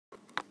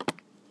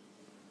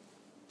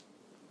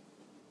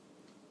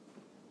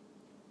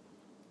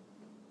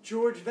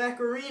George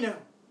Vaccarino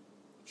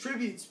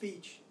tribute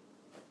speech.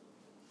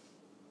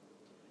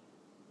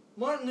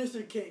 Martin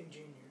Luther King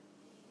Jr.,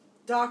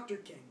 Dr.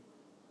 King,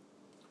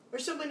 or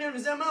simply known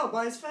as ML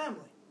by his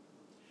family,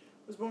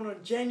 was born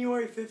on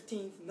January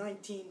 15,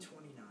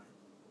 1929.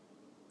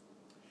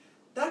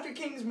 Dr.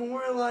 King is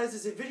memorialized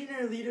as a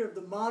visionary leader of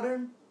the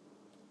modern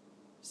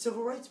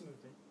civil rights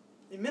movement,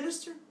 a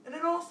minister and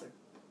an author.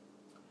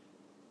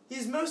 He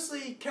is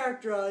mostly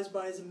characterized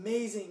by his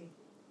amazing,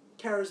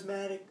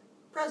 charismatic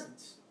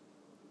presence.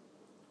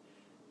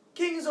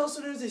 King is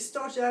also known as a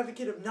staunch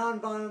advocate of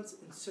nonviolence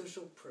and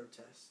social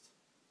protest.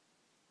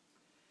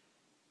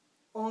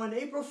 On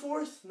April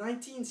 4th,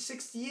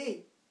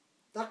 1968,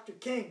 Dr.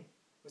 King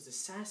was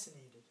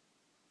assassinated.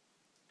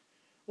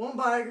 One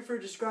biographer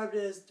described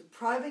it as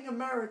depriving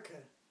America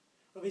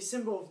of a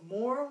symbol of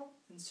moral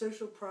and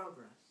social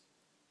progress.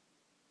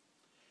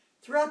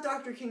 Throughout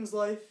Dr. King's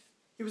life,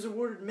 he was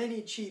awarded many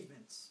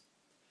achievements.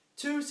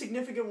 Two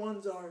significant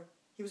ones are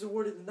he was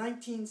awarded the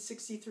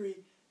 1963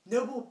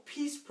 Nobel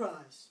Peace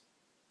Prize,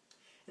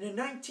 and in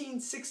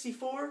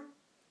 1964,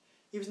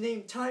 he was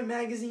named Time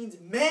Magazine's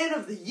Man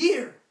of the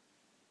Year.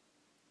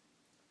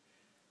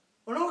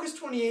 On August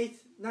 28,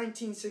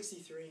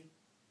 1963,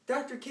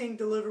 Dr. King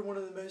delivered one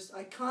of the most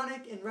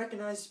iconic and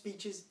recognized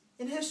speeches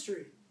in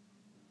history.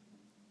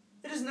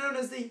 It is known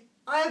as the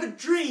I Have a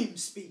Dream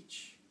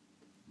speech.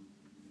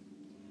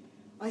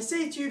 I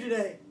say to you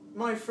today,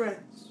 my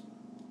friends,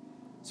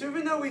 so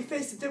even though we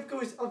face the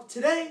difficulties of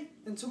today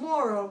and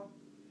tomorrow,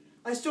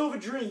 I still have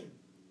a dream.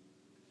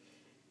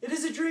 It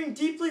is a dream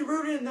deeply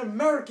rooted in the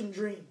American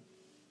dream.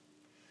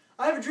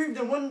 I have a dream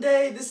that one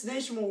day this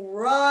nation will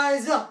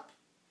rise up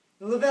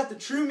and live out the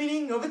true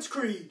meaning of its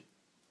creed.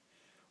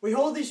 We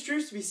hold these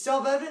truths to be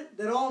self-evident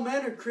that all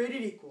men are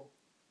created equal.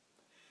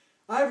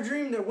 I have a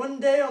dream that one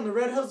day on the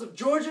red hills of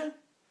Georgia,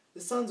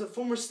 the sons of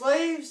former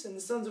slaves and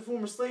the sons of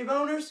former slave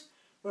owners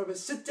will have to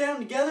sit down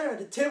together at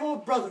the table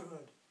of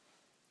brotherhood.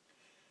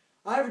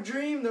 I have a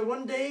dream that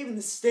one day in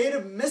the state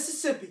of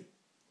Mississippi,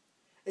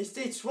 a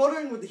state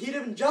sweltering with the heat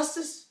of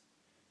injustice,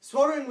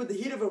 sweltering with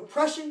the heat of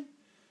oppression,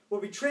 will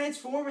be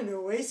transformed into an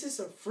oasis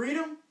of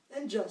freedom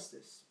and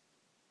justice.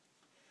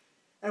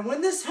 And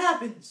when this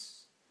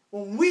happens,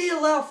 when we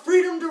allow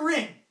freedom to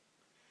ring,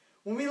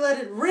 when we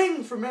let it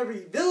ring from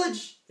every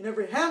village and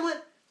every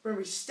hamlet, from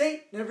every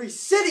state and every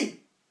city,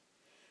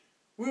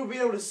 we will be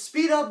able to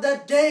speed up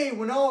that day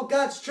when all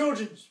God's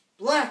children,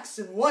 blacks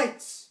and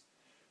whites,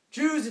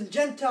 Jews and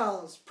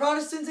Gentiles,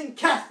 Protestants and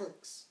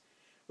Catholics,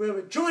 will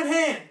have join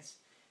hands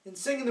in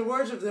singing the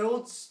words of the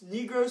old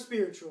Negro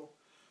spiritual.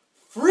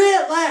 Free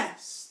at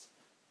last!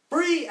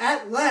 Free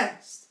at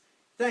last!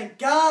 Thank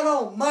God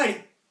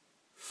Almighty!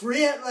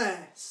 Free at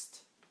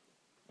last!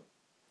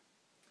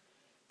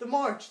 The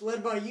march,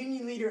 led by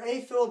Union leader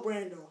A. Philip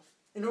Randolph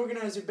and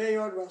organizer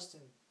Bayard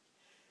Rustin,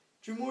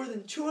 drew more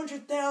than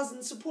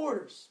 200,000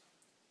 supporters,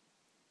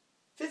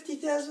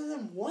 50,000 of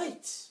them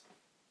whites.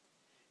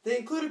 They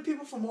included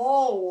people from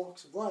all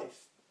walks of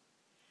life.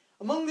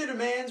 Among their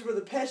demands were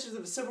the passage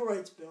of the Civil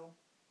Rights Bill,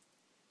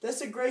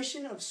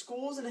 desegregation of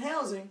schools and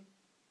housing,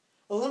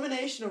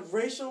 elimination of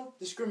racial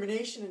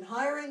discrimination in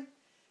hiring,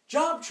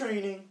 job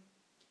training,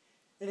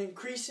 and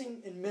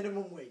increasing in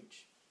minimum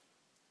wage,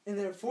 and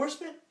the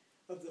enforcement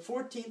of the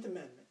 14th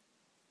Amendment.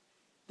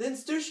 The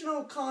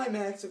institutional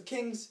climax of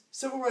King's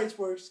civil rights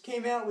works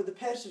came out with the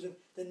passage of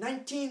the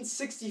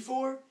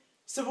 1964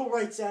 Civil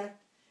Rights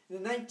Act and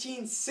the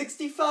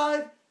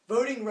 1965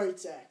 Voting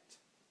Rights Act.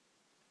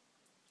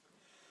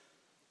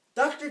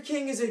 Dr.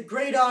 King is a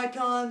great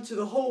icon to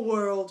the whole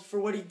world for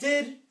what he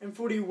did and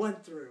for what he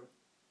went through.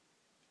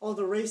 All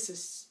the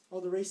racists,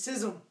 all the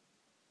racism,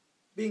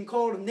 being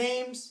called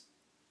names,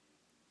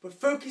 but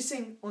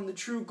focusing on the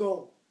true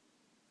goal.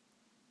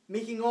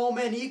 Making all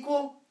men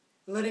equal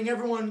and letting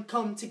everyone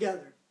come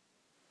together.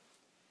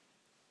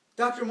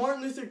 Dr.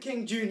 Martin Luther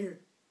King Jr.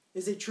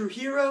 is a true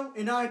hero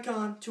and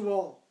icon to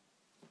all.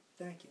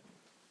 Thank you.